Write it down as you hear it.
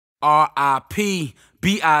R.I.P.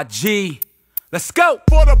 B.I.G. Let's go!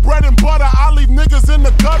 For the bread and butter, I leave niggas in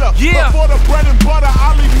the gutter. Yeah. For the bread and butter,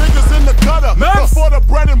 I leave niggas in the gutter. Murphs. For the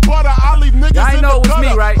bread and butter, I leave niggas I in know the it was gutter.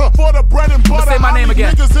 me, right? For the bread and butter, say my I name leave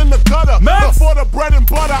again. niggas in the gutter. Murphs. For the bread and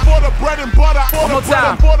butter, for the bread and butter, for One the more bread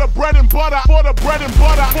time. and for the bread and butter, for the bread and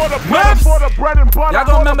butter, for the bread Murphs. for the bread and butter. Y'all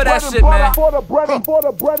gonna remember that shit, man. For the bread and for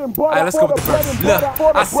the bread and butter. Alright, let's go with the verse.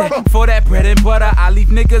 Look, I said, said. for that bread and butter, I leave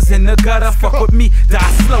niggas in the gutter. Fuck with me, die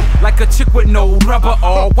slow, like a chick with no rubber.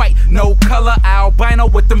 All white, no color, albino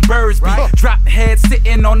with them birds be. Drop head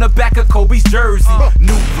sitting on the back of Kobe's jersey.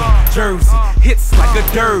 New Jersey, hits like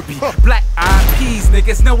a derby. Black eyed peas,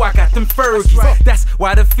 niggas know I got them Fergies. That's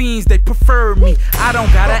why the fiends, they prefer me. I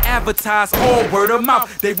don't gotta advertise, all word of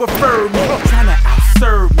mouth, they refer me. Tryna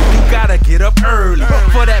outserve me, you gotta get up early.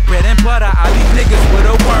 For that bread and butter, I leave niggas with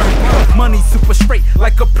a worm. Money super straight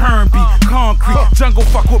like a perm beat. Concrete, jungle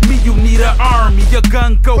fuck with me, you need an army. Your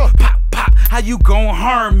gun go pop, pop, how you gon'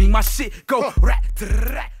 harm me? My shit go rat,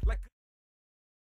 rat.